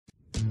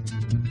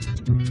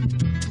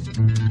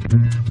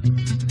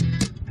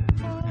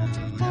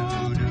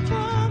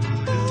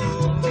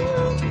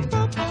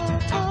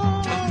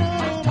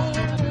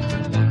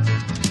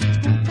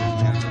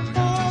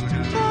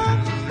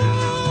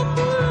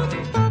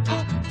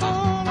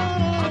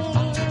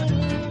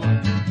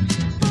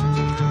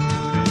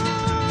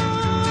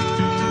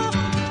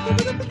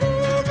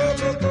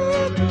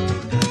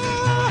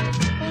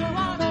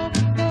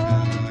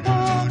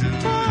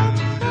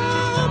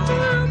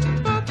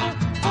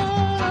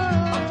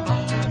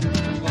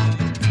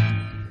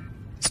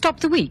Top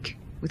the Week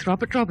with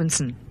Robert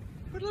Robinson.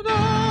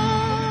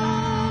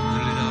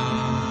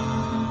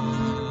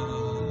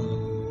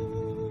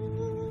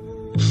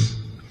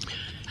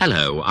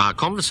 Hello. Our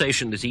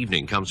conversation this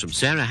evening comes from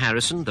Sarah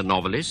Harrison, the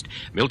novelist,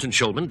 Milton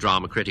Shulman,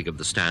 drama critic of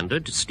The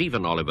Standard,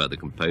 Stephen Oliver, the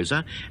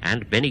composer,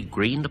 and Benny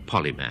Green, the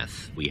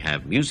polymath. We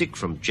have music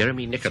from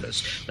Jeremy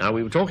Nicholas. Now,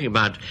 we were talking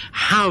about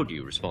how do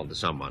you respond to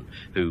someone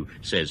who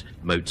says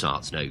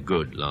Mozart's no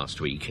good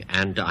last week,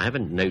 and I have a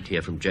note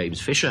here from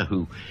James Fisher,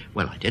 who,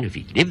 well, I don't know if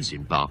he lives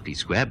in Berkeley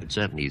Square, but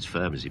certainly his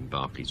firm is in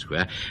Berkeley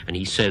Square, and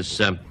he says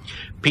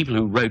people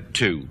who wrote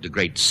to the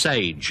great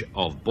sage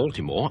of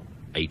Baltimore,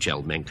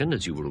 H.L. Mencken,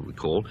 as you will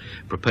recall,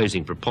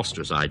 proposing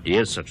preposterous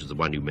ideas such as the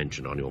one you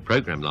mentioned on your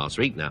programme last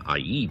week, now,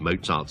 i.e.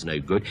 Mozart's no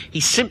good. He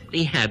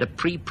simply had a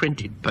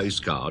pre-printed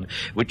postcard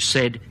which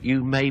said,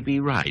 "You may be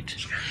right."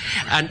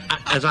 And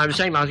as I was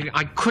saying last week,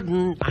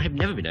 I have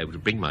never been able to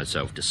bring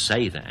myself to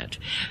say that.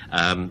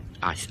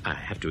 I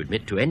have to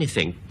admit to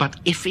anything, but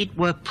if it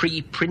were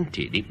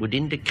pre-printed, it would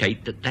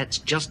indicate that that's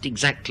just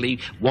exactly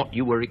what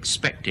you were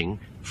expecting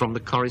from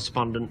the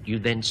correspondent you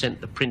then sent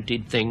the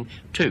printed thing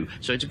to.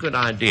 So it's a good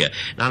idea.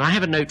 Now, I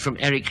have a note from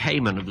Eric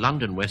Heyman of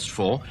London West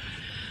 4,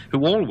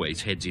 who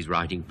always heads his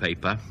writing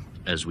paper,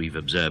 as we've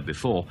observed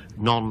before,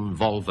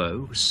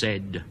 non-Volvo,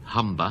 sed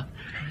humber.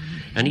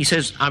 And he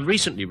says, "I've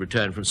recently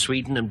returned from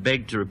Sweden and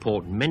begged to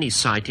report many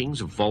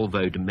sightings of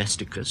Volvo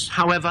domesticus.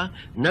 However,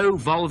 no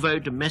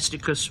Volvo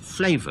domesticus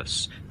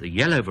flavus, the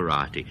yellow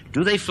variety.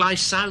 Do they fly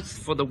south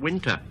for the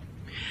winter?"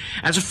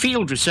 As a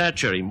field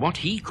researcher in what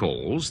he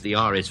calls the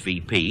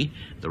RSVP,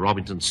 the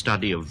Robinson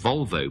Study of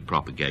Volvo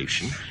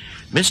Propagation,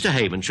 Mr.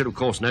 Heyman should of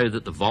course know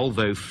that the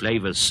Volvo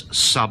flavus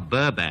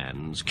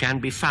suburbans can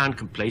be found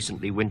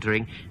complacently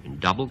wintering in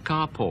double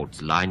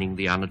carports lining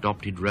the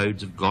unadopted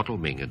roads of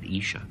Godalming and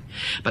Esher.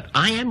 But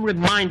I am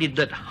reminded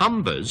that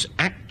humbers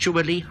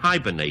actually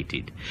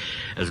hibernated.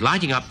 As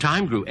lighting up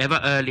time grew ever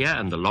earlier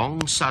and the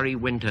long Surrey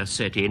winter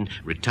set in,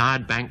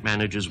 retired bank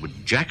managers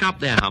would jack up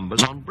their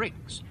humbers on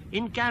bricks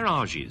in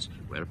garages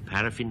where a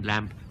paraffin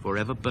lamp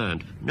forever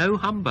burned. No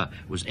humber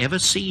was ever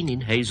seen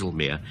in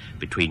Hazelmere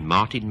between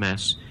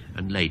Martinmas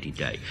and Lady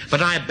Day.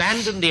 But I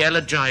abandon the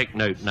elegiac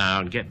note now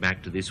and get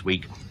back to this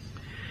week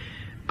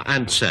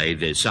and say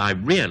this. I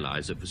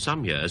realise that for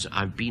some years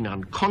I've been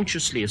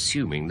unconsciously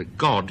assuming that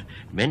God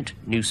meant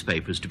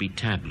newspapers to be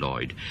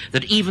tabloid,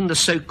 that even the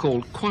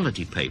so-called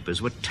quality papers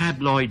were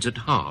tabloids at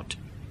heart.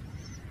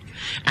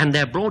 And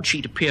their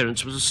broadsheet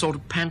appearance was a sort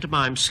of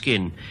pantomime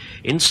skin,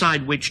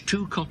 inside which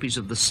two copies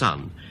of The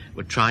Sun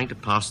were trying to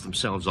pass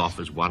themselves off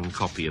as one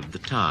copy of The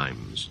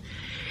Times.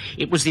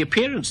 It was the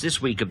appearance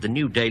this week of the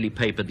new daily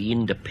paper, The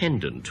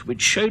Independent,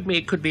 which showed me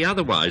it could be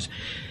otherwise.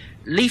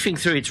 Leafing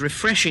through its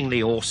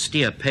refreshingly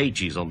austere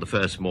pages on the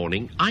first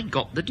morning, I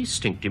got the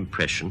distinct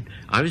impression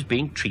I was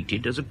being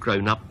treated as a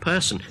grown-up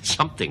person,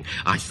 something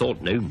I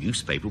thought no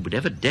newspaper would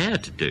ever dare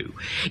to do.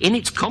 In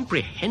its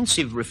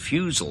comprehensive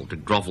refusal to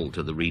grovel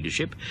to the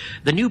readership,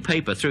 the new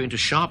paper threw into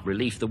sharp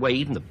relief the way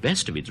even the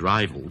best of its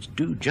rivals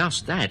do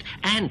just that,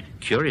 and,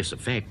 curious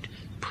effect,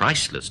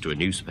 priceless to a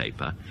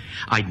newspaper,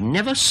 I'd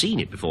never seen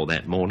it before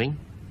that morning,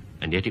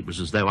 and yet it was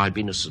as though I'd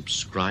been a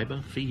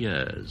subscriber for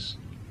years.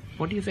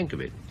 What do you think of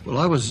it? Well,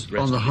 I was,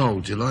 on the whole,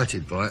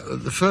 delighted by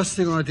it. The first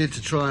thing I did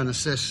to try and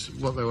assess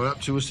what they were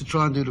up to was to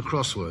try and do the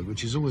crossword,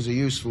 which is always a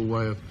useful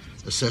way of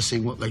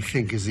assessing what they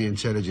think is the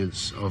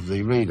intelligence of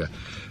the reader.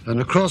 And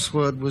the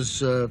crossword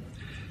was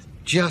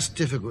just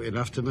difficult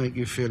enough to make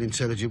you feel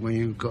intelligent when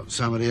you got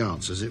some of the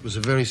answers. It was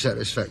a very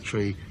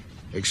satisfactory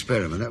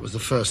experiment. That was the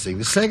first thing.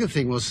 The second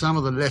thing was some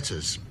of the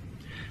letters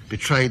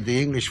betrayed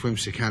the English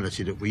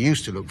whimsicality that we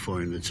used to look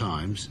for in the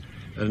Times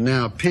and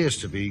now appears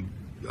to be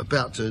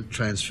about to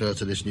transfer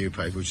to this new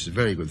paper, which is a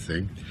very good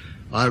thing.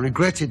 I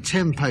regretted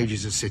 10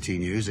 pages of city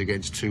news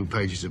against 2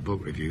 pages of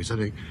book reviews. I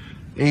think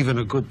even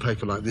a good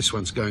paper like this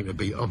one's going to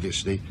be,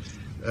 obviously,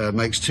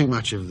 makes too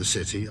much of the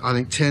city. I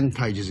think 10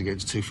 pages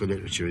against 2 for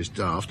literature is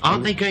daft.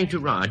 Aren't they going to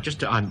run,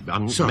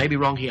 I'm maybe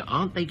wrong here,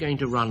 aren't they going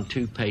to run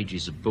 2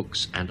 pages of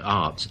books and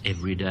arts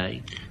every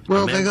day?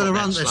 Well, they're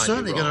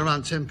certainly going to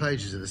run 10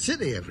 pages of the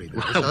city every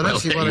day. So I don't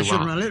see why they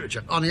shouldn't run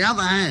literature. On the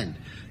other hand,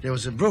 there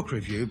was a book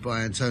review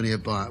by Antonia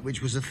Byatt,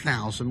 which was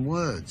 1,000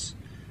 words,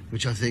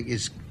 which I think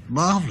is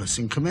marvellous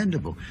and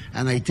commendable.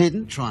 And they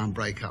didn't try and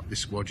break up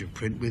this wodge of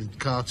print with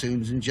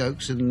cartoons and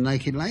jokes and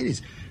naked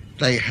ladies.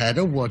 They had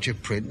a wodge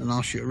of print and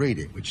asked you to read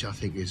it, which I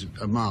think is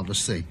a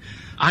marvellous thing.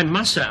 I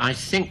must say, I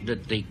think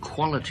that the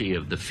quality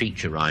of the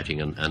feature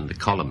writing and the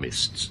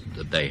columnists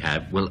that they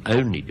have will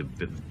only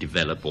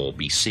develop or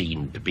be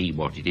seen to be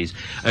what it is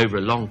over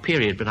a long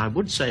period. But I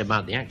would say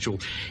about the actual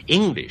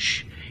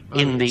English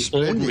in the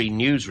splendid. ordinary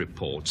news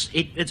reports,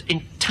 it's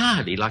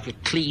entirely like a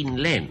clean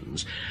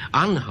lens,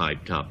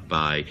 unhyped up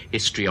by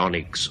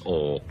histrionics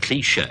or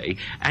cliche,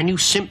 and you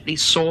simply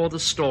saw the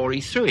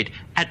story through it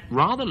at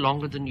rather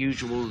longer than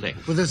usual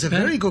length. Well, there's a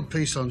very good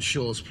piece on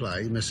Shaw's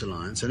play,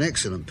 Misalliance, an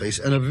excellent piece,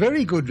 and a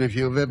very good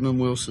review of Edmund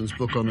Wilson's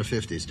book on the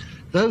 50s.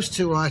 Those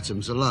two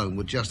items alone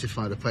would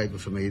justify the paper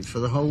for me for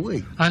the whole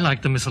week. I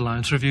liked the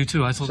Misalliance review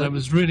too. I thought that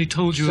was really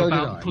told you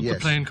about, put yes. the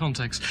play in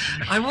context.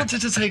 I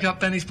wanted to take up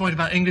Benny's point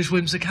about English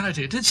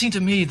whimsicality. It did seem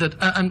to me that,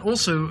 and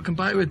also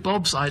combine it with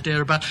Bob's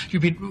idea about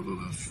you've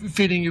been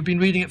feeling you've been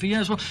reading it for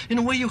years. Well, in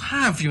a way you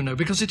have, you know,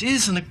 because it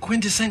is a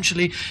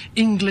quintessentially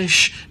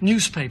English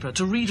newspaper.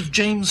 To read of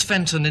James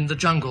Fenton in the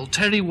jungle,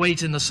 Terry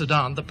Waite in the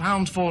Sudan, the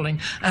pound falling,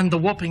 and the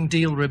whopping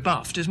deal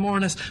rebuffed is more or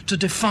less to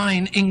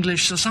define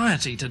English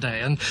society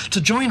today. And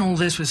to join all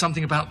this with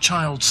something about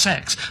child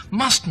sex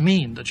must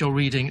mean that you're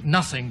reading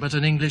nothing but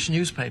an English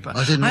newspaper.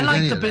 I didn't read like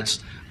any the of bits.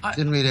 that.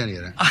 Didn't read any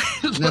of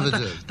that. Never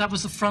do. That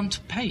was the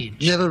front page.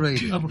 Never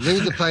read it.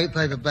 Read the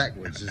paper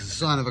backwards. It's a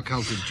sign of a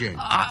cultured gent.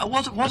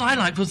 What I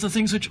liked was the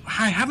things which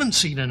I haven't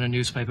seen in a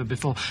newspaper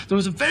before. There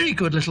was a very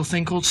good little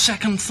thing called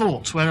Second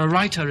Thoughts, where a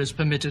writer is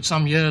permitted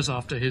some years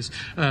after his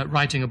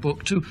writing a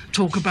book to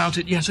talk about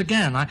it yet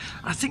again.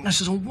 I think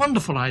this is a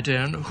wonderful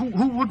idea, and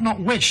who would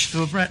not wish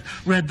to have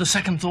read the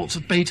Second Thoughts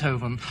of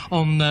Beethoven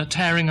on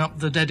tearing up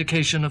the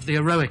dedication of the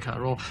Eroica,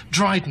 or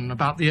Dryden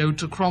about the Ode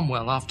to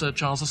Cromwell after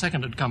Charles II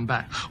had come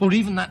back, or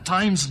even that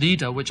Times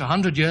leader which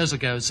 100 years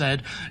ago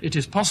said, "It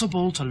is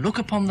possible to look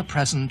upon the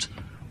present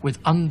with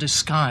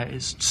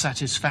undisguised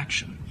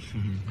satisfaction."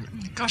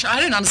 Gosh,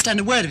 I don't understand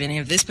a word of any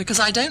of this because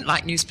I don't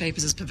like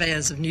newspapers as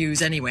purveyors of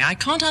news anyway. I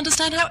can't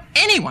understand how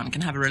anyone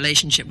can have a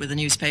relationship with a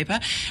newspaper.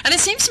 And it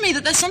seems to me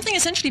that there's something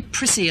essentially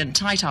prissy and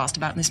tight-assed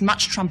about this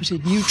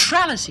much-trumpeted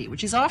neutrality,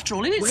 which is, after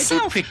all, in Where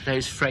itself... do you pick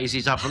those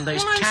phrases up from those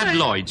Well, I'm sorry.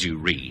 tabloids you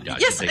read?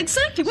 Yes,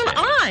 exactly. Well,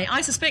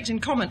 I suspect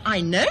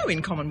I know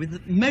in common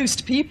with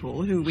most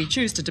people who we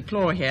choose to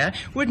deplore here,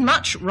 would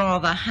much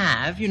rather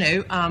have,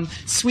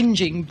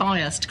 swinging,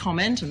 biased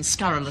comment and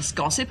scurrilous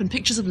gossip and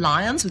pictures of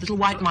lions with little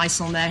white mice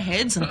on their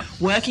heads and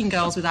working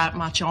girls without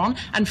much on,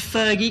 and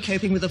Fergie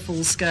coping with a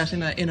full skirt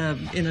in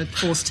a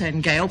Force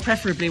 10 gale,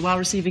 preferably while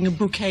receiving a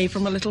bouquet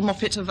from a little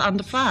moppet of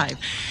under 5.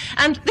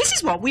 And this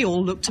is what we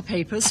all look to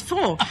papers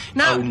for.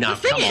 Now, now, the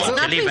thing come is, on,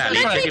 let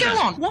me go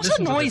on. What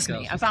Listen to annoys this,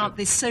 me girls. about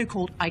this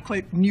so-called, I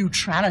quote,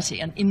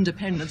 neutrality and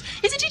independence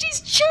is that it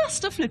is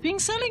just a flipping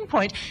selling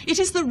point. It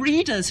is the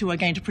readers who are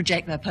going to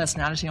project their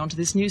personality onto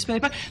this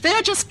newspaper. They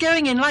are just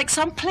going in like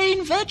some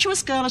plain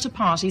virtuous girl at a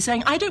party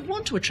saying, I don't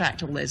want to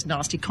attract all those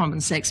nasty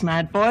common sex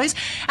mad boys.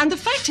 And the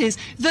fact is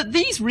that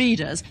these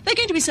readers, they're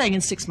going to be saying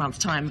in 6 months'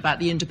 time about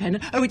the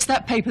Independent, oh, it's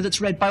that paper that's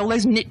read by all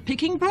those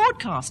nitpicking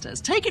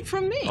broadcasters. Take it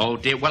from me. Oh,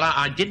 dear. Well,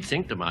 I did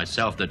think to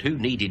myself that who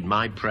needed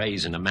my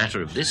praise in a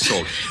matter of this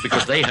sort,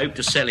 because they hope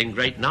to sell in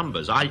great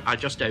numbers. I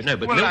just don't know.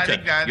 But Well,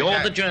 Milton,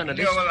 you're the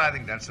journalist. Yeah, well, I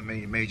think that's a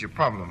major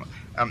problem.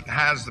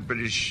 Has the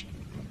British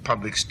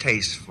public's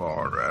taste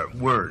for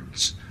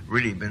words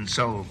really been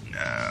so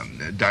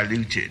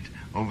diluted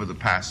over the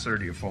past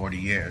 30 or 40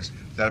 years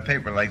that a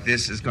paper like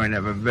this is going to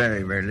have a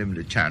very, very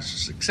limited chance of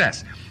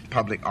success?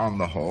 Public, on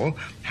the whole,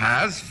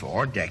 has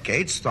for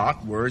decades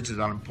thought words is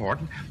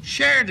unimportant,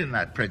 shared in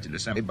that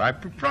prejudice by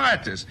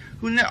proprietors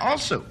who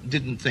also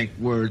didn't think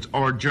words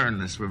or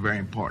journalists were very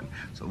important.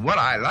 So what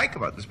I like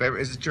about this paper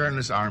is that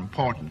journalists are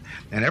important.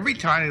 And every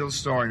tiny little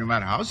story, no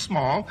matter how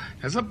small,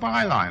 has a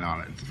byline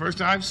on it. It's the first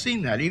time I've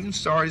seen that. Even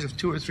stories of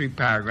 2 or 3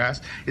 paragraphs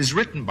is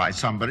written by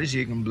somebody, so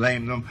you can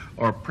blame them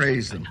or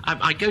praise them.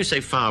 I go so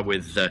far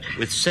with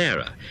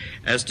Sarah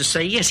as to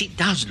say, yes, it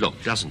does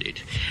look, doesn't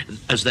it,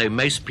 as though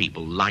most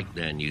people like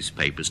their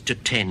newspapers to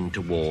tend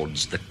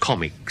towards the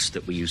comics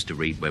that we used to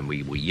read when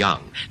we were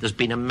young. There's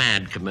been a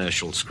mad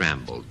commercial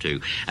scramble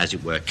to, as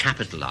it were,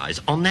 capitalise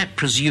on that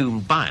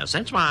presumed bias.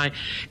 That's why I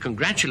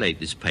congratulate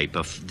this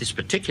paper, this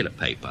particular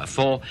paper,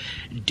 for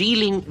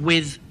dealing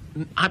with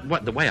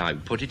the way I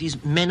would put it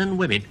is men and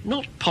women,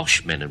 not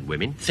posh men and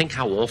women. Think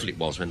how awful it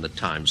was when the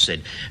Times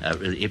said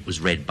it was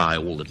read by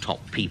all the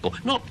top people.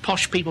 Not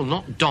posh people,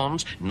 not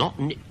dons, not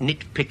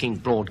nitpicking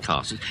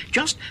broadcasters,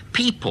 just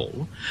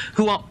people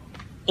who are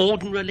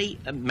ordinarily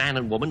a man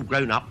and woman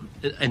grown up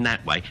in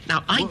that way.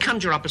 Now, I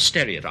conjure up a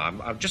stereotype.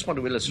 I just want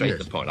to illustrate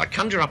the point. I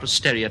conjure up a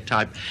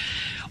stereotype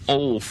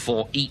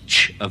for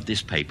each of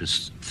this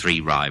paper's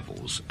 3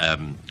 rivals.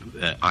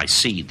 I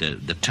see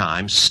the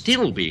Times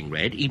still being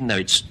read, even though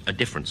it's a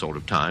different sort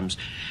of Times.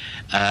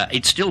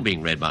 It's still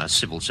being read by a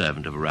civil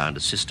servant of around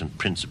assistant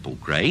principal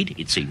grade,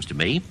 it seems to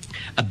me.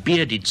 A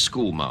bearded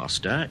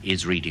schoolmaster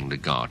is reading The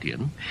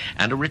Guardian,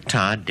 and a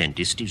retired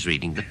dentist is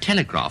reading The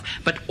Telegraph.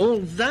 But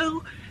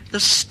although the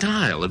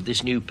style of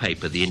this new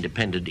paper, The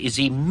Independent, is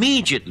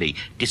immediately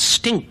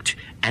distinct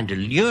and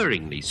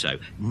alluringly so,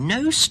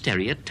 no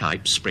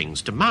stereotype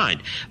springs to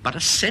mind, but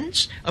a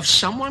sense of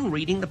someone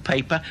reading the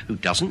paper who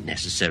doesn't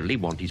necessarily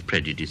want his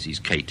prejudices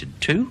catered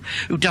to,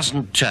 who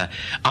doesn't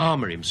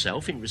armour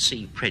himself in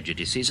received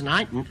prejudices.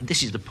 And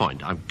this is the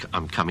point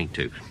I'm coming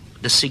to.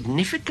 the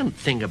significant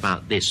thing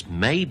about this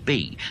may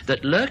be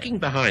that lurking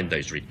behind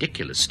those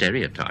ridiculous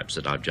stereotypes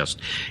that I've just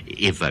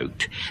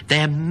evoked,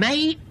 there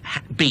may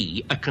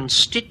be a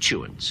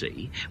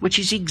constituency which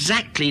is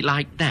exactly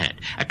like that,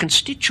 a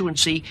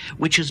constituency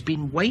which has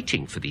been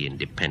waiting for the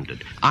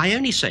Independent. I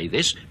only say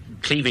this,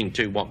 cleaving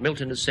to what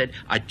Milton has said,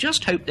 I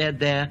just hope they're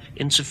there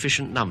in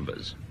sufficient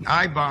numbers.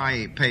 I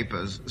buy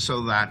papers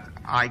so that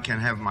I can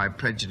have my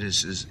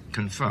prejudices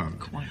confirmed.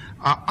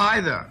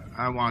 Either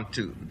I want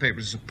the paper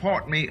to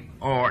support me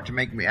or to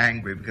make me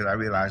angry because I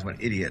realize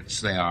what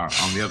idiots they are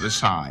on the other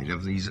side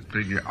of these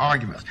particular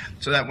arguments.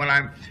 So that when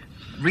I'm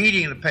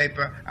reading the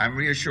paper, I'm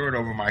reassured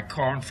over my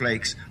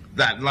cornflakes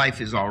that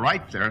life is all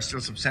right. There are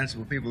still some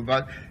sensible people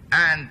about it.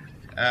 And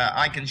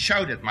I can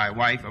shout at my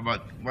wife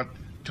about what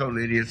total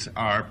idiots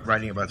are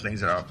writing about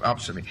things that are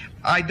opposite me.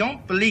 I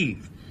don't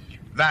believe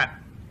that.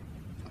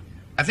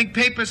 I think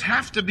papers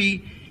have to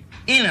be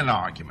in an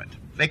argument.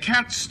 They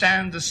can't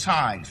stand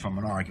aside from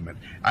an argument.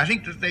 I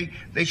think that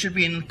they should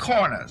be in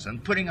corners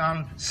and putting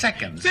on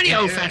seconds. Very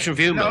old-fashioned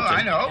view, Milton. No,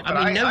 I know.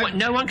 I mean,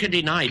 no one can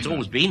deny it's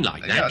always been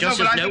like that, just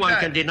as no one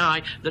can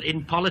deny that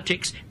in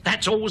politics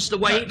that's always the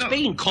way it's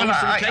been,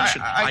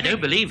 confrontation. I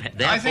don't believe,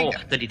 therefore,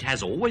 that it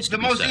has always to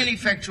be so. The most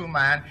ineffectual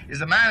man is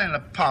the man in a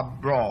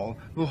pub brawl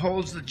who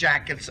holds the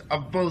jackets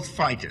of both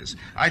fighters.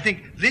 I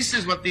think this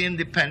is what the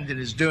Independent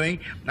is doing,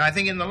 and I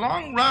think in the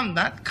long run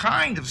that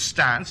kind of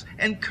stance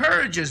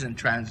encourages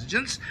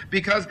intransigence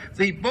because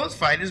both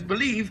fighters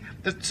believe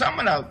that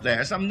someone out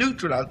there, some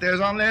neutral out there, is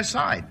on their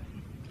side.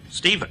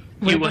 Stephen,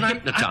 you were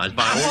hypnotised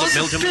by all that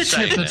Milton was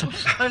saying there.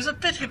 I was a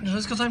bit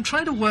hypnotised because I'm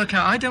trying to work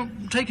out. I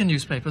don't take a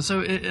newspaper,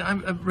 so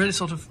I'm really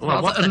sort of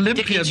well, what the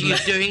Olympian. dickens are you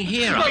doing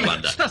here, I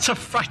wonder? That's a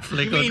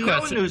frightfully You good mean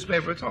question. no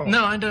newspaper at all?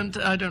 No, I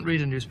don't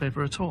read a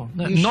newspaper at all.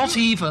 No, not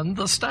even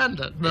the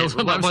Standard. No, Yes,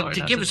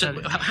 to give us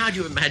how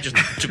do you imagine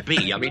it to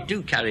be? I mean,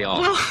 do carry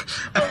on. Well,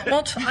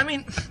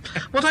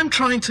 what I'm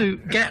trying to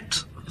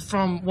get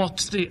from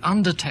what the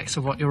undertext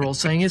of what you're all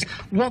saying is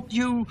what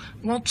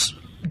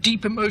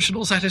deep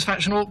emotional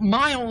satisfaction or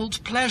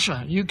mild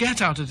pleasure you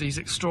get out of these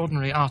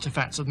extraordinary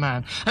artifacts of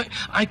man.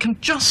 I can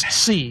just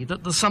see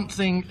that there's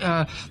something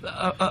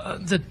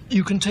that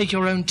you can take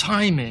your own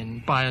time in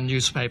by a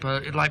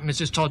newspaper, like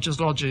Mrs. Todger's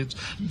Lodges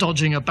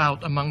dodging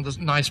about among the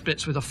nice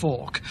bits with a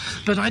fork.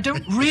 But I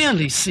don't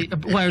really see,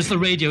 whereas the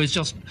radio is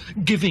just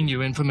giving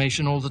you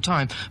information all the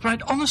time.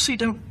 But I honestly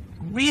don't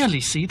really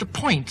see the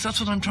point.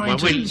 That's what I'm trying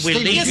to... We'll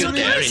leave you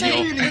there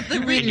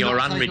in your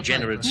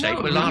unregenerate state.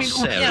 We'll ask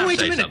Sarah wait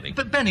to a say minute. something.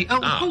 But Benny,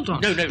 hold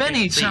on. No,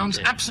 Benny please, sounds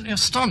please. absolutely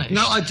astonished.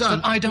 No, I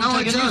don't. That I don't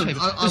take a newspaper.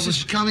 I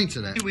was coming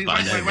to that. We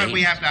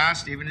have to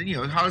ask Stephen,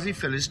 how does he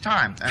fill his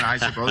time? And I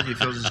suppose he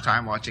fills his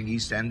time watching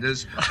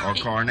EastEnders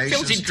or Coronation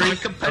fills his Street. time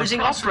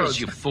composing operas,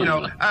 you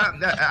fool.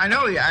 I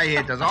know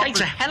he does operas. It takes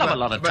a hell of a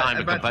lot of time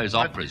to compose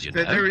operas, you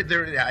know.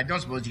 I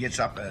don't suppose he gets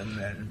up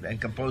and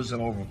composes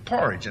them over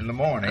porridge in the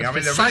morning.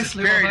 That's there's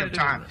a period of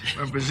time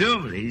when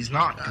presumably he's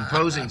not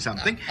composing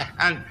something.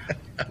 And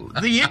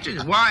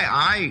why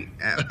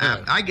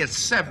I get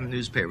 7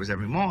 newspapers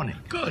every morning.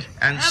 Good.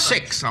 And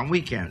 6 on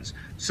weekends.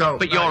 So,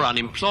 but you're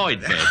unemployed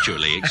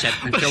virtually,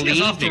 except until the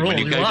evening when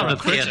you go to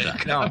the theatre.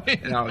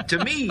 No,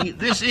 to me,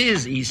 this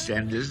is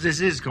EastEnders, this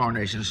is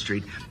Coronation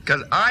Street,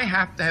 because I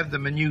have to have the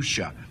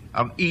minutiae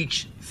of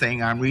each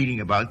thing I'm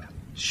reading about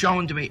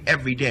shown to me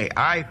every day.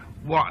 I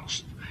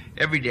watch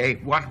every day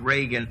what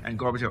Reagan and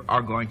Gorbachev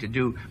are going to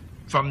do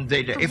from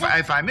day to day.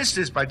 If I miss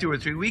this by 2 or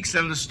 3 weeks,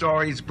 then the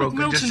story's broken.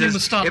 Milton, you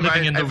must start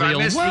living in the real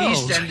world. If I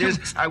missed the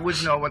EastEnders, I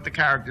wouldn't know what the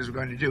characters were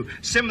going to do.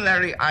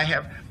 Similarly, I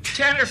have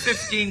 10 or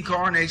 15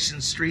 Coronation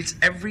Streets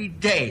every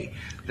day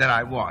that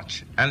I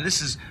watch. And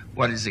this is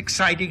what is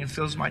exciting and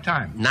fills my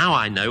time. Now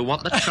I know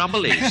what the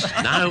trouble is.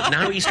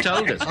 Now he's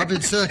told us. I've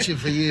been searching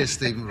for years,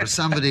 Stephen, for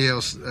somebody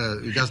else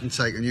who doesn't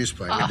take a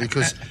newspaper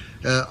because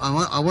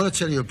I want to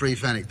tell you a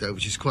brief anecdote,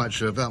 which is quite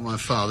true, about my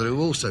father,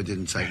 who also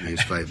didn't take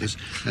newspapers,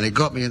 and it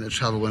got me into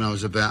trouble when I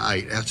was about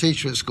 8. Our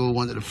teacher at school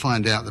wanted to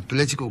find out the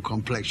political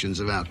complexions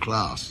of our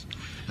class.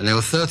 And there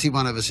were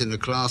 31 of us in the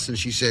class, and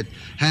she said,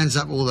 hands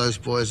up all those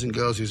boys and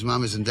girls whose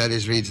mummies and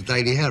daddies read the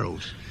Daily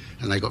Herald.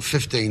 And they got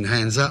 15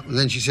 hands up. And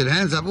then she said,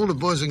 hands up all the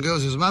boys and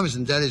girls whose mummies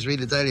and daddies read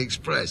the Daily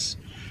Express.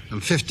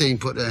 And 15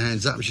 put their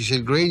hands up. And she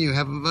said, Green, you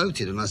haven't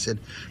voted. And I said,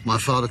 my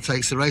father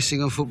takes the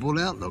Racing and Football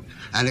Outlook.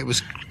 And it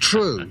was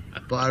true.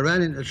 But I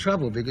ran into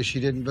trouble because she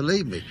didn't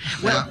believe me.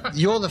 Well,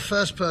 you're the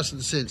first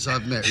person since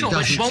I've met who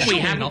doesn't. What we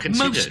haven't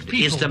considered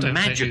is the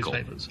magical...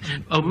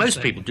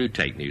 most people do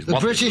take news. The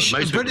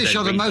British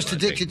are the most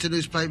addicted to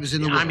newspapers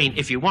in the world. I mean,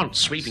 if you want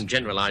sweeping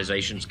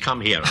generalisations,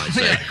 come here, I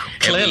say.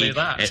 Clearly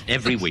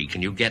every week,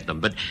 and you get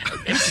them. But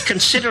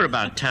consider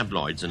about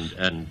tabloids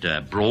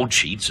and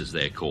broadsheets, as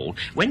they're called.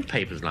 When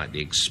papers like the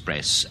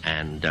Express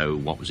and,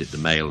 the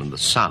Mail and the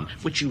Sun,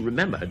 which you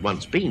remember had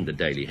once been the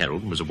Daily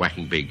Herald and was a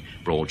whacking big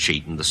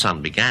broadsheet, and the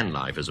Sun began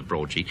life as a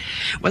broadsheet,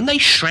 when they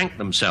shrank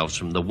themselves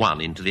from the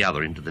one into the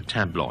other, into the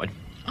tabloid,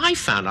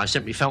 I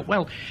simply felt,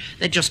 well,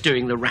 they're just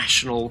doing the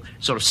rational,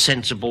 sort of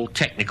sensible,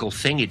 technical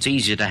thing. It's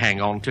easier to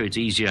hang on to, it's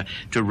easier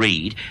to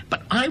read.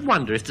 But I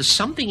wonder if there's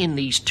something in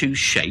these two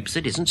shapes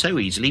that isn't so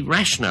easily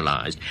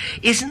rationalised.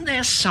 Isn't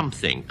there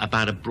something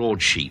about a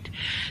broadsheet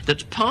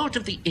that's part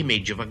of the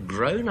image of a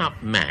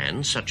grown-up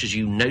man, such as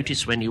you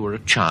noticed when you were a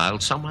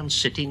child, someone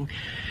sitting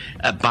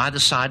by the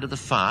side of the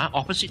fire,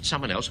 opposite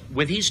someone else,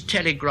 with his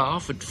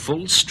telegraph at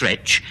full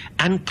stretch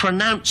and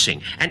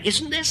pronouncing? And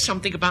isn't there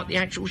something about the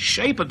actual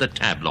shape of the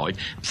tabloid,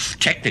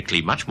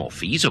 technically much more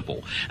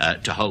feasible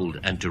to hold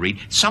and to read,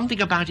 something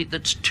about it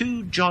that's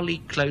too jolly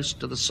close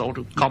to the sort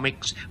of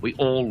comics we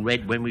all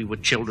read when we were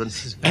children,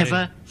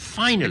 ever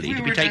finally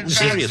to be taken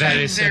seriously?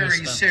 Very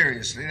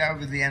seriously. That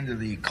would be the end of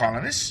The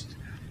Economist,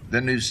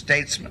 The New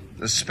Statesman,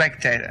 The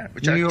Spectator,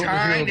 which New are York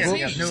kind Review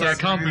of of Books. So it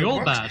can't be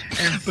all bad.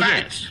 In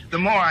fact, the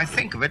more I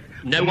think of it,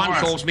 No the one more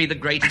I- calls me the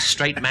greatest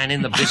straight man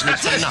in the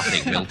business for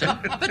nothing, Milton.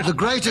 The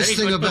greatest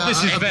thing about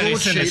this is a very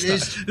broadsheet sinister.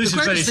 is This the is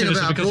very greatest thing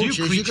sinister about a because you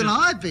broadsheet is you can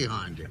creatures- hide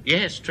behind it.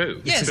 Yes,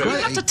 true. Yes, It's you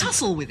great. have to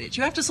tussle with it.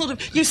 You have to sort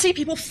of... You see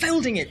people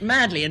folding it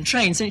madly and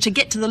trained to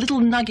get to the little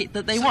nugget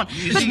that they want.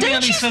 But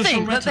don't you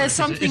think that there's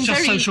something It's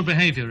just very... social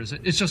behaviour, is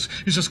it? It's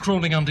just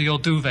crawling under your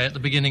duvet at the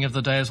beginning of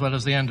the day as well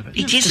as the end of it.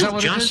 It Is that isn't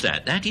what it just is?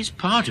 that. That is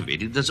part of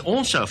it. There's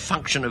also a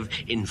function of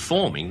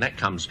informing. That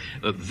comes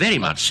very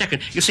much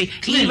second. You see,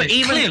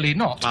 Clearly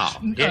not. Ah,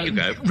 here you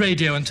go.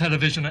 Radio and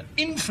television are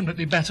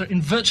infinitely better in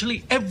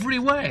virtually every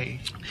way.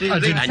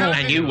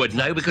 And you would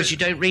know because you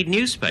don't read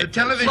newspapers. The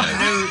television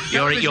news...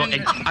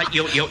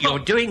 You're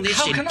doing this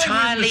How can I win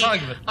entirely this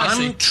argument? I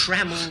see.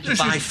 untrammelled This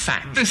by is-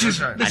 fact. This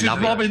is I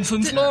love it.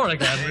 Robinson's Law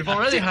again. We've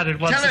already had it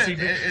once this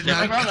evening.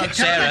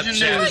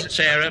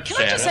 Sarah, Can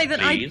I just say that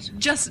please.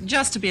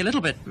 just to be a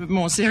little bit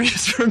more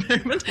serious for a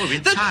moment, Well,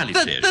 entirely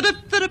serious.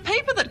 that a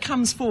paper that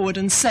comes forward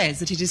and says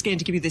that it is going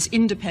to give you this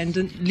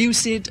independent,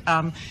 lucid,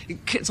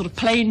 sort of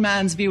plain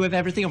man's view of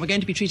everything, and we're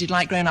going to be treated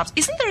like grown-ups,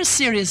 isn't there a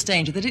serious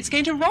danger that it's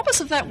going to rob us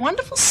of that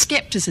wonderful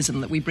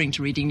scepticism that we bring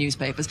to reading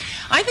newspapers?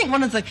 I think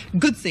one of the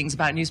good things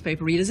about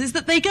newspaper readers is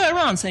that they go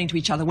around saying to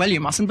each other, well, you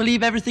mustn't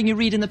believe everything you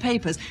read in the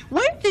papers.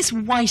 Won't this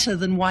whiter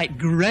than white,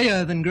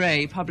 greyer than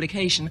grey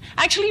publication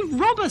actually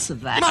rob us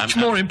of that? Much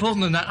more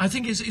important than that, I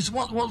think, is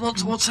what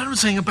Sarah was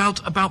saying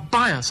about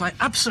bias. I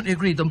absolutely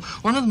agree.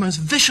 One of the most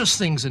vicious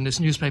things in this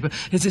newspaper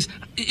is this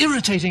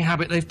irritating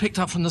habit they've picked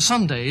up from the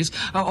Sundays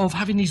of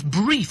having these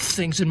brief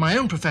things in my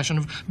own profession,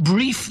 of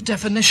brief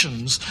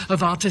definitions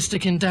of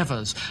artistic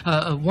endeavours,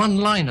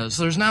 one-liners.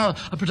 There is now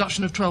a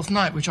production of Twelfth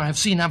Night, which I have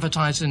seen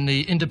advertised in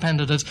the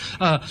Independent as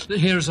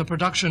here is a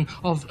production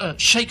of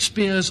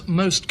Shakespeare's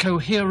most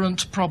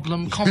coherent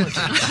problem comedy.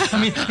 I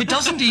mean, it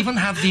doesn't even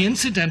have the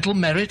incidental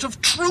merit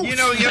of truth. You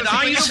know, you But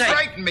are you saying-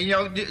 frighten me. You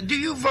know, do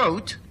you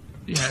vote?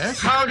 Yes.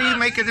 How do you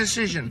make a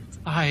decision?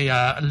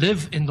 I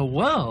live in the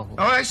world.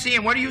 Oh, I see.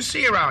 And what do you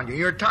see around you?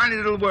 You're a tiny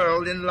little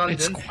world in London,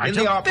 It's quite in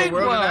the a opera big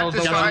world. world.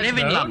 And Don't that's live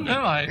in London.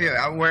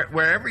 Yeah,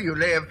 wherever you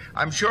live,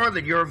 I'm sure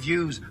that your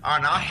views are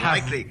not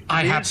likely to be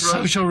influenced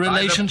social by the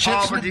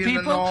relationships with poverty in the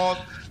people. north,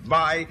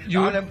 by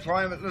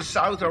unemployment in the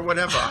south, or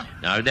whatever.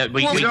 No, we don't-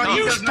 can't. he doesn't know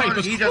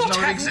newspapers. he doesn't What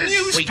know it have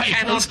exists. We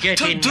cannot newspapers get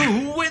to in-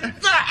 do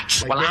with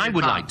that? Well, I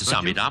would like to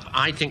sum it up.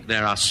 I think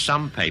there are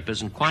some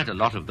papers, and quite a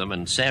lot of them,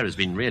 and Sarah's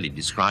been really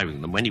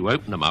describing them. When you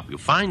open them up, you'll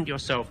find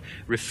yourself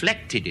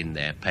reflected in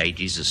their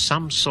pages as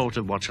some sort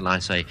of, what shall I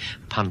say,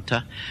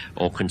 punter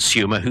or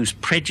consumer whose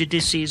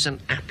prejudices and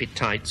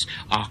appetites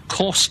are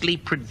coarsely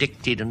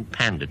predicted and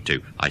pandered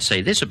to. I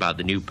say this about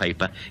the new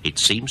paper: it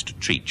seems to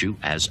treat you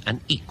as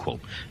an equal.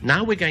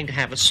 Now we're going to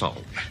have a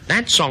song.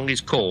 That song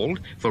is called,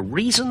 for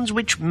reasons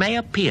which may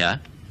appear,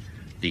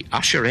 The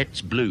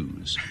Usherette's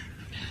Blues.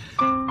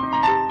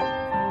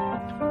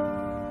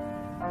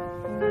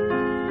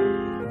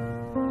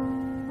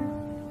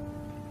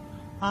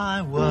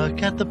 I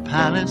work at the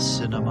Palace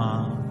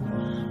Cinema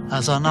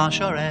as an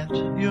usherette,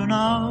 you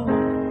know,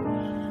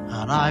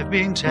 and I've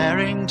been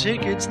tearing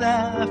tickets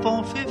there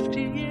for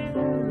 50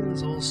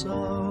 years or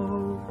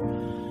so,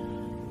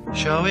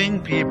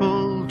 showing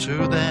people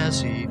to their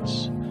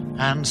seats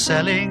and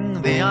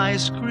selling the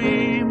ice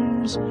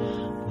creams.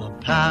 The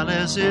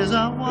palace is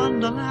a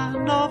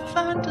wonderland of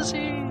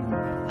fantasy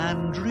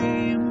and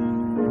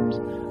dreams.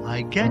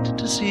 I get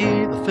to see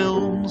the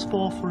films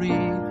for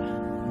free,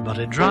 but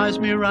it drives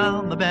me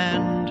round the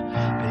bend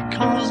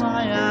because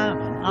I am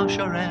an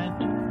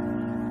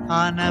usherette.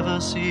 I never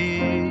see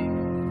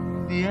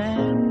the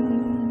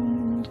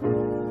end.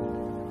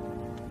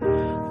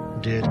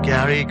 Did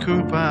Gary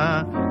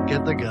Cooper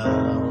get the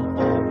girl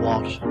or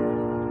what?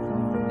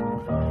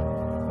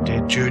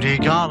 Did Judy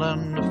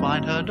Garland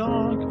find her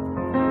dog?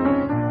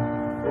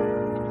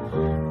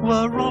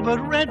 Were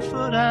Robert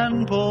Redford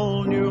and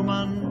Paul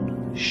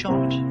Newman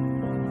shot?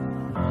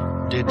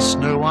 Did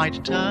Snow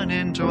White turn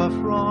into a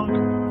frog?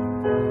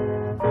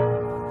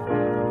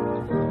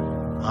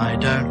 I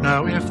don't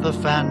know if the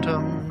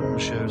Phantom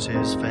shows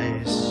his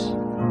face,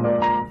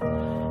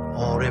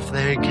 or if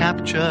they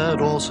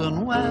captured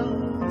Orson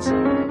Welles.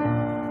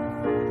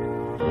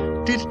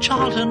 Did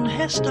Charlton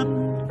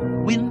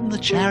Heston win the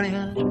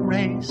chariot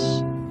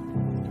race?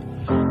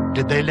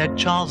 Did they let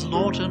Charles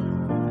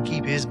Lawton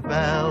keep his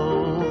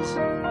bells?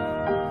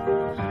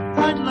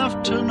 I'd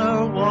love to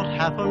know what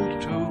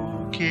happened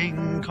to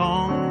King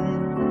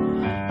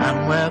Kong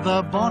and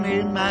whether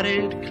Bonnie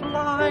married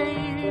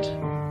Clyde.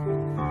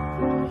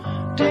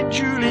 Did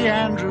Julie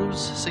Andrews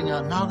sing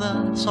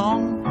another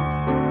song?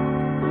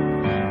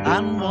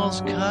 And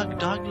was Kirk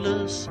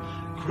Douglas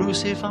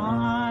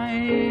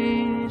crucified?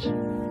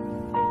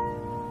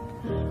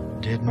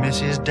 Did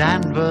Mrs.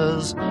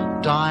 Danvers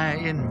die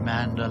in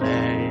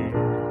Mandalay?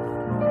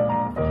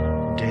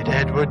 Did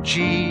Edward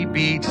G.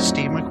 beat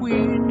Steve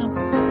McQueen?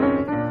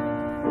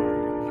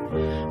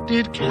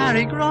 Did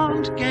Cary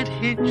Grant get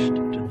hitched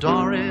to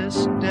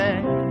Doris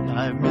Day?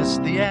 I've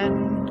missed the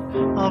end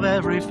of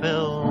every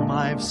film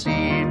I've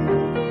seen.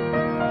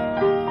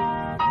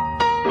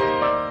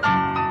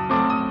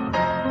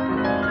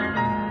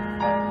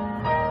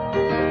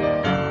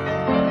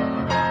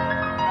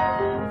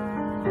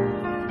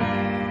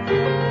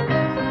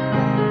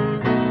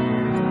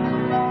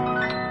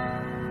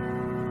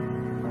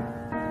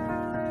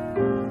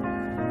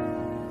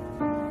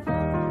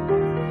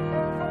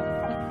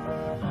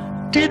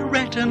 Did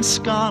Rhett and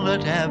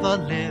Scarlett ever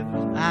live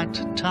at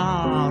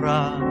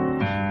Tara?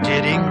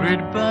 Did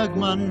Ingrid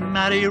Bergman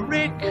marry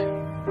Rick?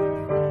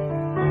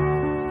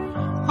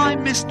 I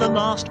missed the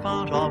last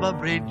part of A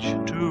Bridge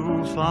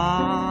Too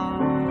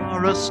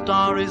Far, A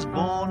Star Is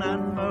Born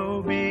and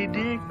Moby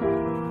Dick.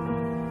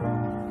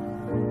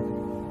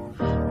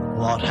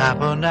 What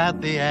happened at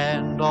the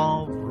end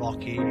of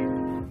Rocky,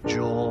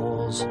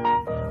 Jaws,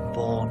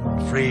 Born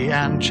Free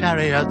and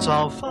Chariots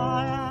of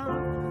Fire?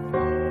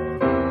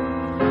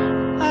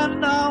 And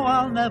now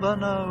I'll never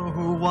know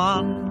who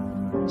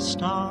won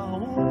Star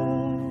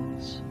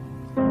Wars.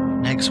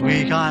 Next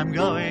week I'm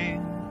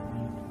going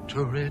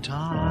to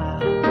retire.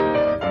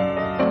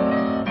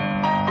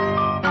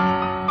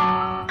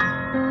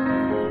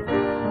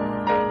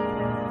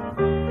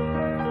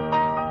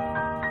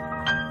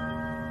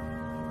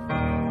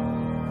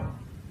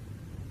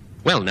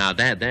 Well, now,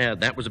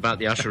 that was about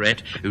the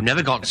usherette who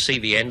never got to see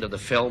the end of the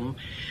film.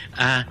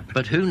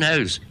 But who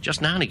knows?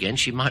 Just now and again,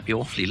 she might be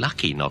awfully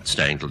lucky not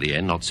staying till the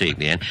end, not seeing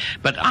the end.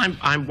 But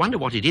I wonder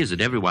what it is that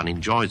everyone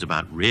enjoys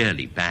about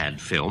really bad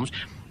films.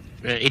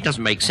 It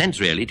doesn't make sense,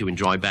 really, to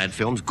enjoy bad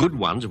films. Good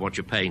ones are what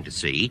you're paying to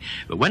see.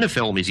 But when a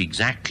film is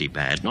exactly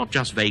bad, not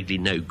just vaguely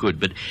no good,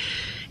 but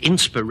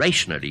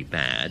inspirationally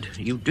bad,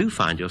 you do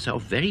find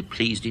yourself very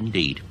pleased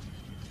indeed.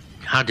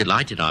 How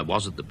delighted I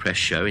was at the press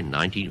show in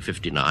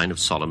 1959 of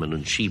Solomon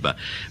and Sheba,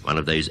 one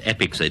of those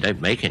epics they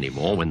don't make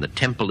anymore, when the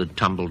temple had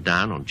tumbled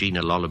down on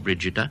Gina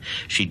Lollobrigida.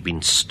 She'd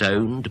been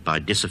stoned by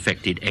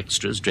disaffected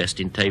extras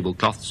dressed in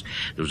tablecloths.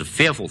 There was a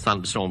fearful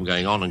thunderstorm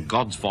going on, and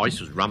God's voice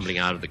was rumbling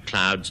out of the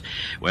clouds,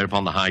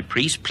 whereupon the high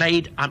priest,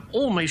 played, I'm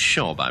almost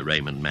sure, by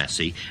Raymond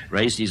Massey,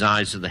 raised his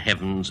eyes to the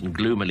heavens and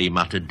gloomily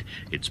muttered,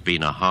 "It's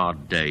been a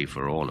hard day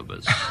for all of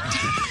us."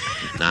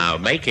 Now,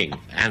 making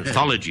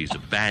anthologies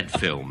of bad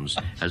films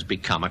has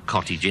become a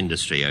cottage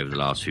industry over the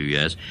last few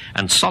years,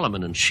 and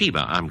Solomon and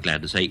Sheba, I'm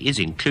glad to say, is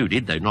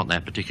included, though not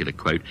that particular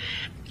quote,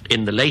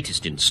 in the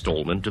latest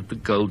instalment of the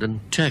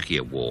Golden Turkey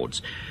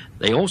Awards.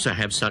 They also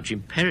have such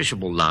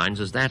imperishable lines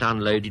as that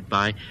unloaded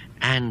by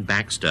Anne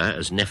Baxter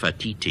as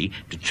Nefertiti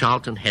to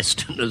Charlton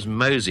Heston as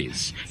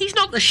Moses. He's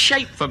not the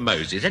shape for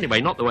Moses, anyway,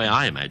 not the way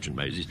I imagine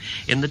Moses,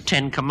 in the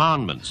Ten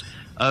Commandments.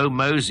 Oh,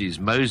 Moses,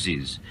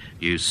 Moses,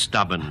 you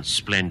stubborn,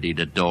 splendid,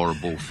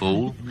 adorable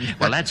fool.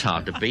 Well, that's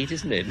hard to beat,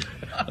 isn't it?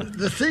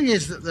 The thing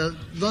is that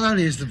not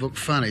only is the book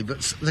funny,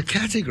 but the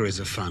categories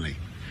are funny.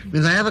 I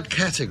mean, they have a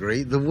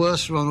category, the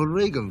worst Ronald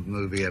Reagan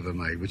movie ever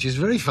made, which is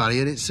very funny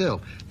in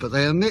itself. But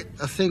they omit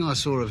a thing I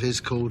saw of his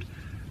called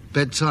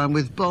Bedtime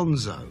with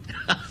Bonzo,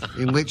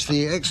 in which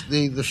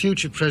the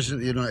future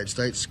President of the United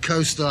States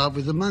co-starred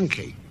with the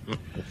monkey.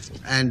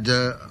 And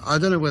I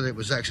don't know whether it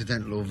was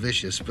accidental or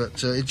vicious,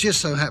 but it just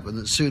so happened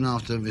that soon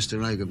after Mr.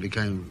 Reagan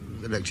became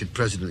elected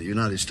President of the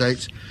United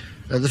States,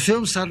 the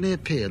film suddenly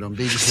appeared on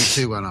BBC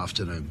Two one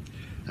afternoon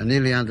and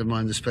nearly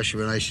undermined the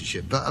special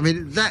relationship. But, I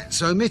mean,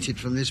 that's omitted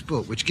from this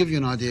book, which gives you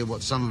an idea of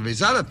what some of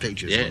his other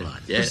pictures are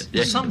like.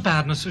 There's some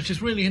badness which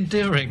is really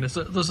endearing. There's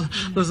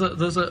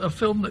a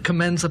film that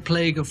commends a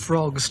plague of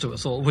frogs to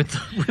us all with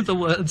the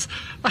words,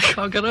 I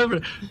can't get over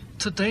it,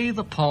 today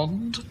the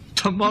pond,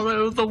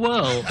 tomorrow the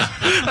world.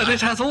 And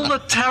it has all the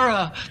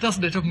terror,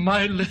 doesn't it, of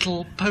My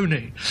Little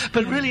Pony.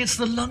 But really it's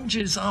the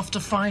lunges after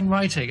fine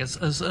writing, as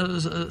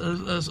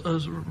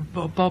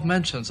Bob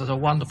mentions,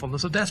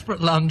 there's a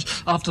desperate lunge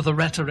after the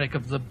rhetoric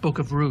of the Book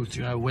of Ruth,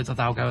 you know, whither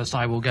thou goest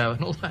I will go,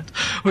 and all that,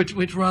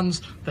 which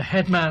runs, the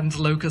headman's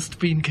locust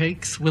bean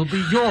cakes will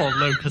be your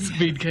locust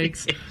bean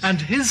cakes,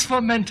 and his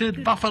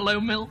fermented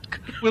buffalo milk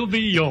will be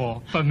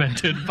your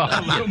fermented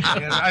buffalo milk.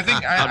 Yes, I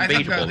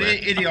think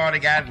the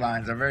idiotic ad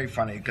lines are very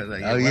funny, because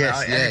anybody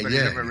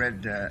who's ever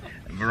read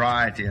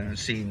Variety and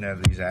seen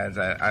these ads,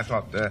 I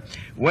thought,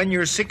 when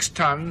you're 6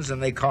 tons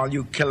and they call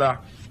you killer,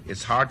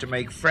 it's hard to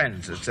make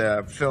friends. It's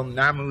a film,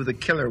 Namu the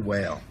Killer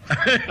Whale.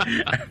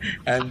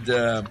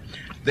 And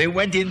They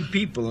went in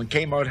people and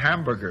came out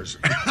hamburgers.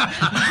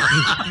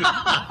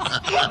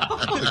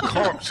 The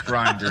corpse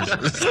grinders, it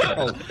was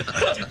called.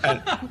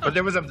 But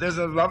there's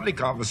a lovely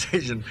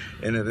conversation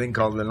in a thing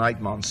called The Night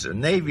Monster.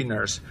 Navy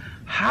nurse,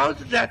 how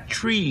did that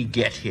tree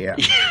get here?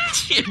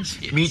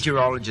 Yes.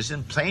 Meteorologist,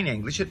 in plain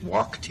English, it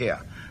walked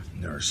here.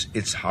 Nurse,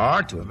 it's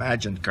hard to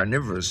imagine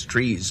carnivorous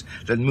trees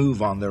that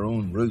move on their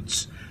own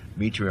roots.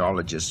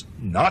 Meteorologist,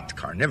 not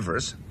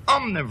carnivorous,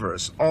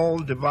 omnivorous,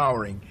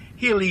 all-devouring.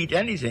 He'll eat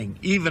anything,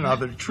 even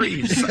other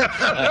trees. Yes,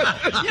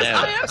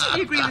 I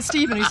absolutely agree with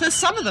Stephen, who says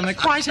some of them are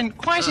quite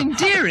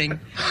endearing,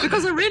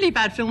 because a really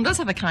bad film does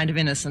have a kind of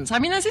innocence. I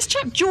mean, there's this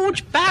chap,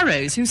 George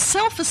Barrows, whose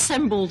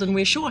self-assembled and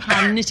we're sure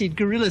hand-knitted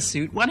gorilla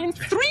suit won him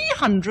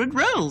 300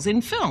 roles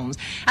in films.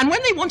 And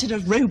when they wanted a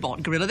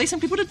robot gorilla, they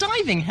simply put a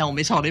diving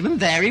helmet on him, and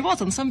there he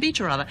was on some beach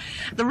or other.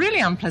 The really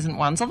unpleasant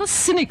ones are the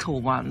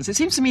cynical ones. It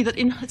seems to me that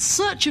In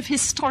Search of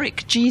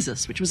Historic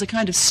Jesus, which was a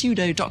kind of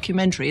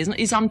pseudo-documentary,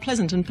 is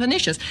unpleasant and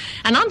pernicious.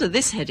 And under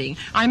this heading,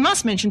 I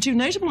must mention two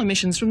notable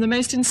omissions from the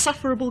most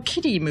insufferable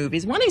kiddie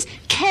movies. One is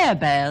Care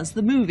Bears,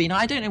 the movie. Now,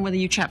 I don't know whether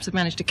you chaps have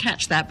managed to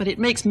catch that, but it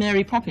makes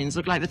Mary Poppins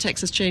look like the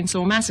Texas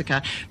Chainsaw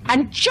Massacre.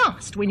 And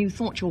just when you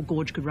thought your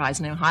gorge could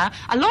rise no higher,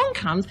 along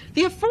comes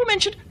the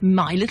aforementioned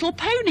My Little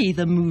Pony,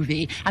 the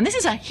movie. And this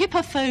is a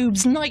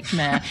hippophobe's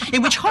nightmare,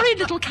 in which horrid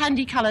little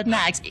candy-coloured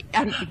nags,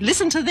 and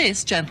listen to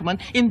this, gentlemen,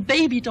 in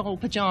baby doll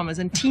pyjamas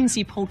and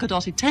teensy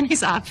polka-dotted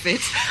tennis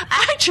outfits,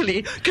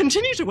 actually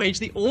continue to wage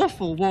the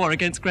awful war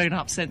against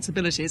grown-up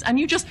sensibilities, and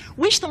you just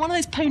wish that one of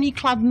those pony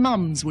club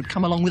mums would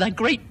come along with a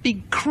great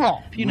big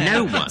crop, you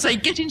know. No one. So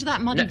get into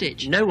that muddy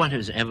ditch. No one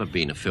who's ever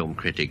been a film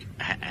critic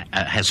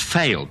has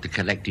failed to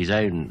collect his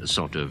own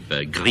sort of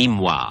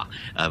grimoire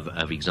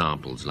of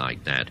examples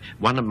like that.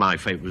 One of my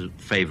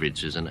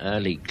favourites is an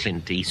early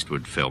Clint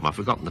Eastwood film. I've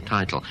forgotten the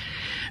title.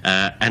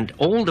 And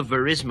all the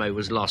verismo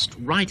was lost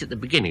right at the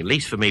beginning, at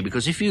least for me,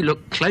 because if you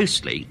look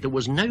closely, there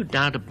was no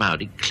doubt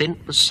about it,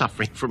 Clint was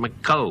suffering from a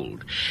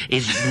cold.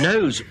 His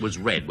nose was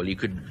red, well, you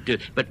could do,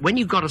 but when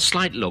you got a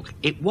slight look,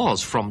 it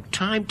was from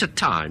time to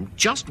time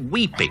just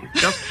weeping,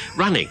 just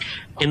running.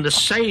 In the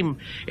same,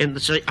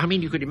 I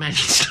mean, you could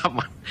imagine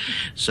someone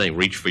saying,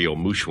 reach for your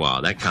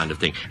mouchoir, that kind of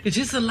thing. It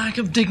is the lack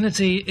of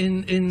dignity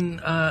in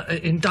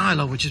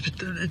dialogue, which is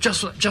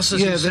just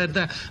as you said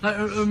there.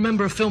 I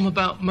remember a film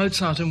about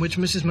Mozart in which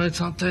Mrs.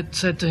 Mozart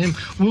said to him,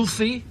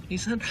 Wolfie,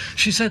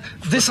 she said,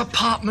 this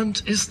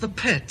apartment is the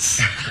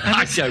pits. And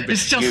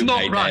it's just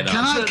not right.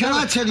 Can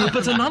I tell you?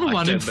 But another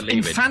one,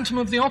 in Phantom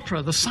of the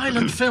Opera, the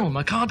silent film,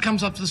 a card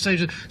comes up to the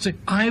stage and says,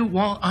 I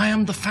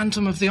am the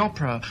Phantom of the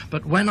Opera,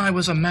 but when I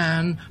was a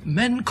man,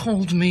 men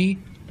called me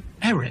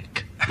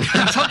Eric.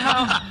 And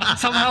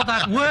somehow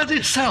that word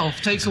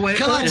itself takes away...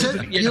 Can I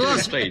tell you?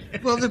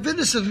 Well, the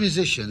business of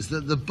musicians, the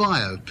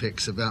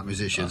biopics about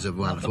musicians are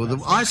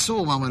wonderful. I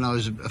saw one when I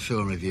was a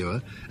film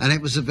reviewer, and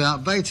it was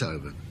about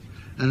Beethoven.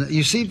 And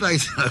you see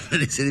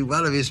Beethoven, it's in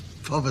one of his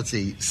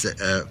poverty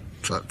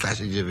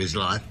passages of his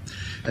life,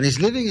 and he's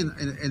living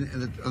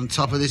on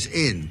top of this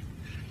inn.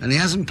 And he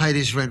hasn't paid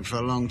his rent for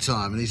a long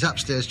time, and he's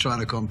upstairs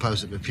trying to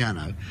compose at the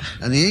piano,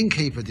 and the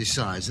innkeeper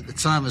decides that the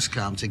time has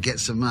come to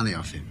get some money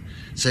off him.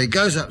 So he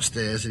goes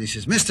upstairs and he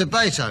says, Mr.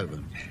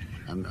 Beethoven.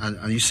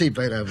 And you see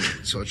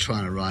Beethoven sort of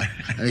trying to write,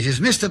 and he says,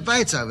 Mr.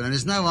 Beethoven, and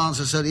there's no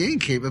answer, so the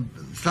innkeeper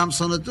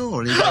thumps on the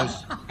door, and he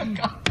goes...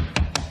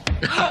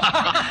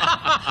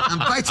 And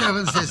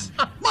Beethoven says,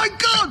 my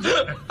God!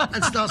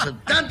 And starts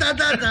with da da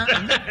da da.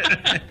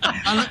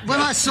 And when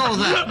I saw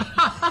that,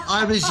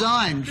 I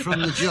resigned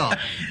from the job.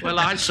 Well,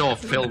 I saw a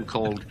film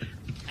called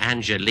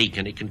Angelique,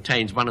 and it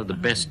contains one of the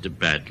best of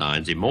bad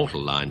lines,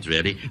 immortal lines,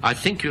 really. I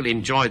think you'll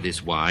enjoy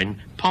this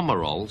wine,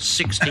 Pomerol,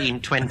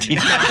 1629.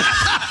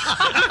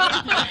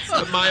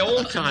 But my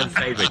all-time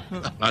favourite,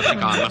 I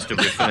think I must have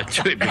referred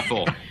to it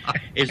before,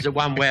 is the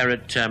one where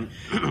it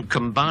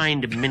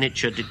combined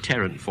miniature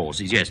deterrent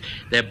forces. Yes,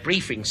 they're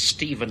briefing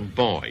Stephen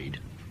Boyd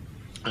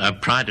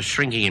prior to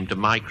shrinking him to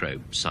micro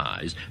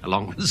size,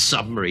 along with a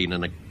submarine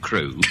and a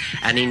crew,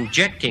 and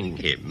injecting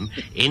him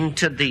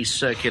into the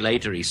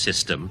circulatory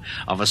system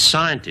of a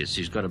scientist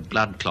who's got a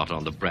blood clot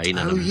on the brain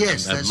and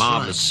a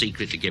marvellous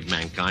secret to give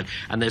mankind,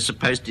 and they're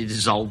supposed to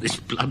dissolve this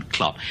blood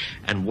clot.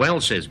 And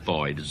well, says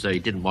Boyd, as though he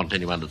didn't want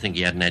anyone to think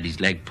he hadn't had his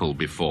leg pulled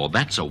before,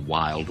 that's a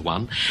wild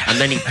one. And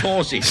then he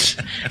pauses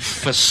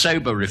for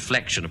sober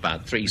reflection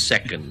about 3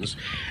 seconds,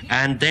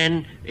 and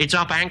then it's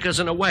up anchors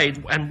and away,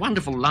 and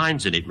wonderful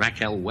lines in it.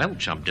 Raquel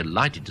Welch, I'm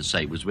delighted to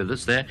say, was with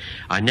us there.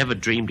 I never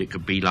dreamed it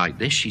could be like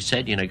this, she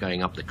said, you know,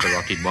 going up the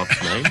carotid, what's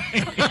name?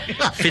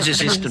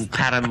 Physicist and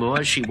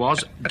paramour she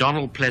was.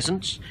 Donald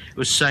Pleasance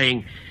was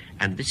saying,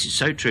 and this is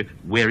so true,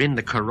 we're in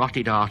the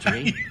carotid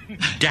artery.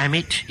 Damn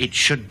it, it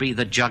should be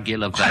the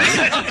jugular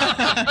vein.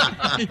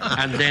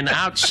 And then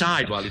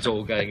outside, while it's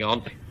all going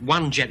on,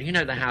 one general, you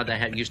know how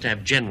they used to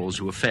have generals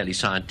who were fairly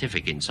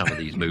scientific in some of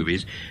these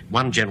movies.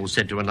 One general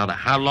said to another,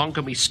 how long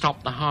can we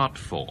stop the heart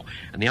for?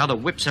 And the other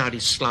whips out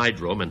his slide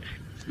rule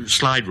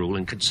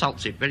and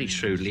consults it very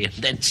shrewdly and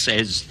then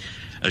says,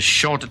 as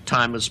short a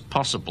time as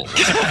possible.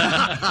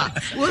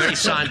 Very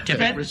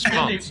scientific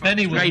response.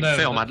 Benny will Great know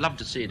film. that- I'd love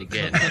to see it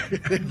again.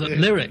 The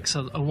lyrics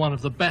are one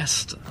of the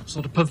best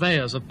sort of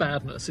purveyors of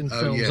badness in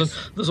films. yes. And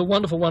there's a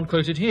wonderful one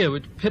quoted here,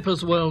 which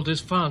Pippa's world is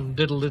fun,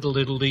 diddle diddle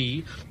diddle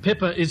dee.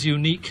 Pippa is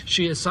unique,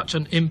 she is such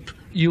an imp,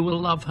 you will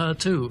love her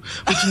too.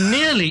 Which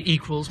nearly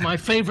equals my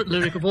favourite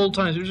lyric of all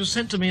time, which was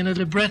sent to me in a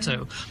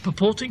libretto,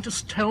 purporting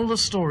to tell the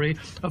story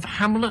of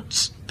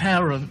Hamlet's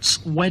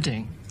parents'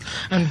 wedding.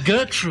 And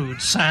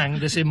Gertrude sang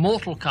this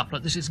immortal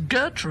couplet. This is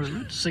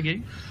Gertrude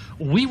singing,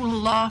 "We will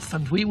laugh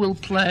and we will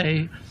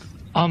play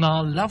on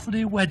our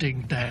lovely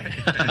wedding day."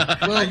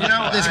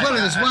 Well,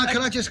 there's one.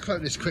 Can I just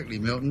quote this quickly,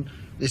 Milton?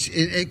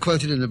 It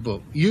quoted in the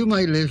book. "You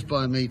may live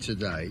by me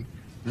today,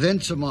 then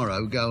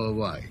tomorrow go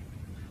away.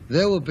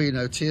 There will be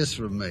no tears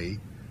from me.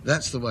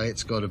 That's the way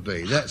it's got to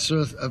be." That's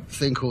sort of a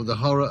thing called the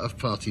horror of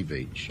Party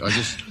Beach. I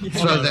just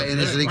throw that in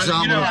as an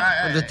example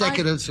of the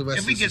decadence of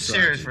Western If we get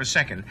society. serious for a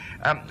second,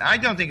 I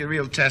don't think a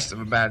real test of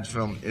a bad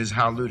film is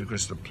how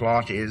ludicrous the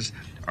plot is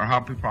or how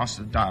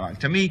preposterous the dialogue.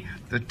 To me,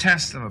 the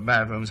test of a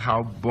bad film is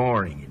how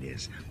boring it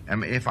is. I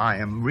mean, if I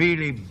am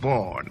really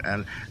bored,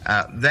 and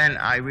then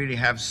I really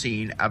have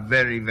seen a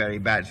very, very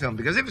bad film.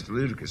 Because if it's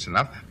ludicrous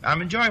enough,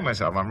 I'm enjoying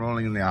myself. I'm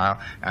rolling in the aisle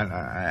and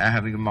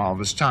having a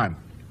marvelous time.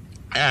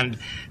 And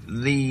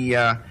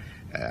the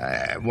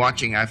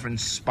watching, for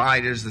instance,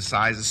 spiders the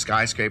size of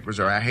skyscrapers,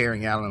 or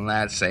hearing Alan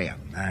Ladd say, "A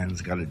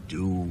man's got to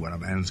do what a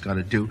man's got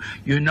to do,"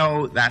 you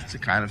know that's the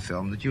kind of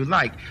film that you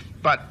like.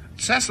 But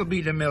Cecil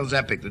B. DeMille's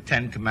epic, The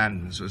Ten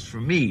Commandments, was for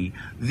me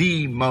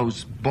the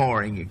most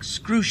boring,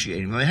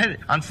 excruciating.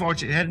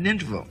 Unfortunately, it had an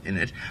interval in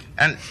it,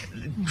 and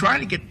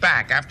trying to get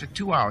back after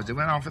 2 hours, it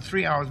went on for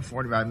 3 hours and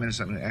 45 minutes,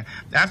 something like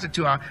that. After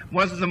 2 hours,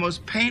 was the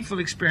most painful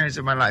experience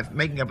of my life,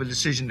 making up a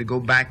decision to go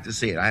back to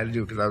see it. I had to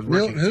do it because I was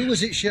working. Who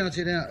was it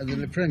shouted out at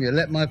the premiere?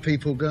 "Let my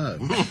people go."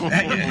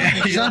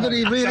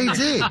 Somebody really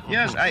did.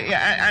 Yes,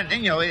 and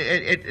you know,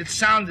 it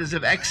sounded as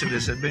if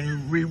Exodus had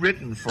been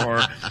rewritten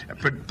for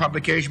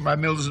publication by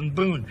Mills and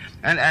Boone.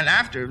 And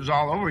after it was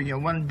all over, you know,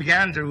 one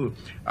began to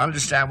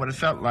understand what it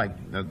felt like,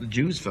 the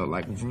Jews felt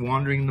like, from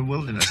wandering in the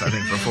wilderness, I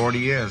think, for 40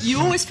 years. You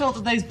always felt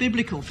that those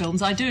biblical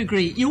films, I do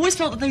agree, you always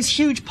felt that those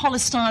huge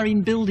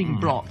polystyrene building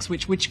blocks, of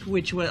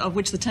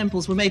which the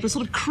temples were made, were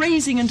sort of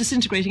crazing and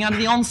disintegrating under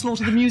the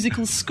onslaught of the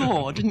musical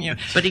score, didn't you?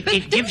 But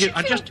it gives you...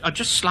 I'll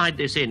just slide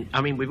this in.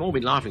 I mean, we've all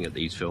been laughing at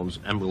these films,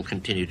 and we'll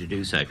continue to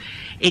do so.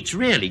 It's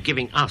really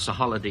giving us a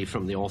holiday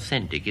from the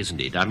authentic,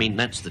 isn't it? I mean,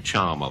 that's the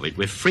charm of it.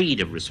 We're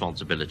freed of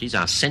responsibilities.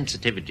 Our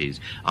sensitivities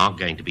aren't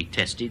going to be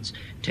tested.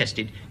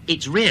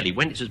 It's really,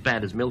 when it's as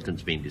bad as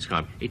Milton's been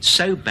described, it's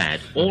so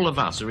bad, all of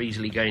us are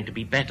easily going to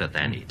be better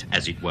than it,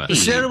 as it were.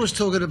 Sarah was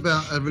talking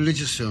about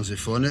religious films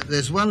before, and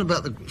there's one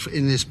about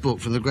in this book,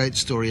 from The Great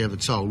Story Ever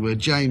Told, where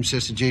James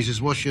says to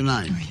Jesus, "What's your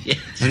name?" Yes.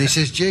 And he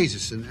says,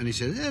 "Jesus." And he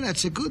says, "Yeah,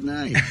 that's a good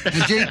name."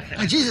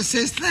 And Jesus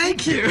says,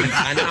 "Thank you."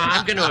 And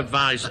I'm going to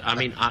advise, I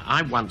mean,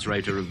 I once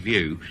wrote a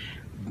review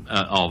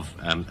of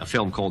a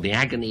film called The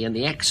Agony and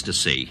the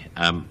Ecstasy.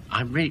 I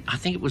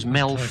think it was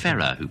Mel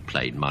Ferrer who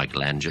played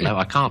Michelangelo.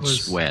 I can't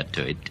swear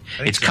to it.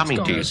 It's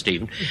coming to you,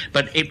 Stephen.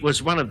 But it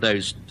was one of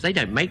those, they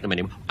don't make them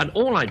anymore. And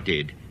all I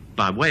did,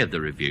 by way of the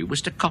review,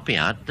 was to copy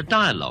out the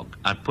dialogue.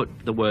 I put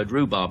the word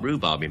rhubarb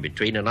in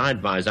between, and I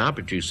advise our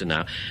producer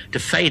now to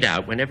fade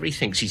out whenever he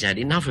thinks he's had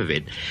enough of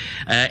it.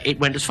 It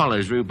went as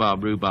follows: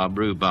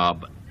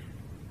 rhubarb.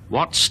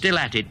 What's still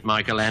at it,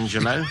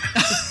 Michelangelo?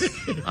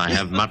 I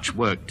have much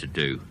work to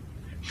do.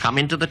 Come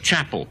into the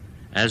chapel.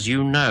 As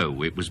you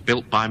know, it was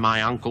built by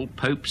my uncle,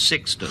 Pope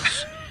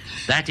Sixtus.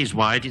 That is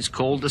why it is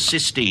called the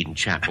Sistine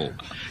Chapel.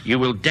 You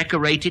will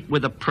decorate it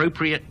with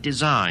appropriate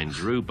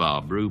designs.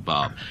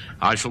 Rhubarb.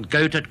 I shall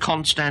go to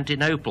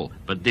Constantinople,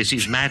 but this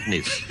is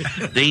madness.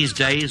 These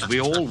days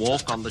we all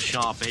walk on the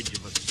sharp edge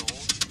of a sword.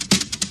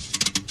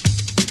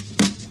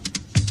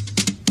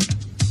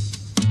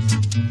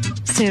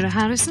 Sarah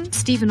Harrison,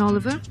 Stephen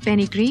Oliver,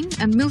 Benny Green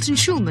and Milton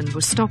Shulman were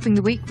stopping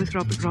the week with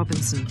Robert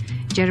Robinson.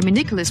 Jeremy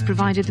Nicholas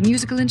provided the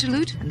musical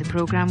interlude, and the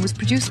programme was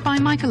produced by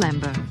Michael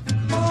Ember.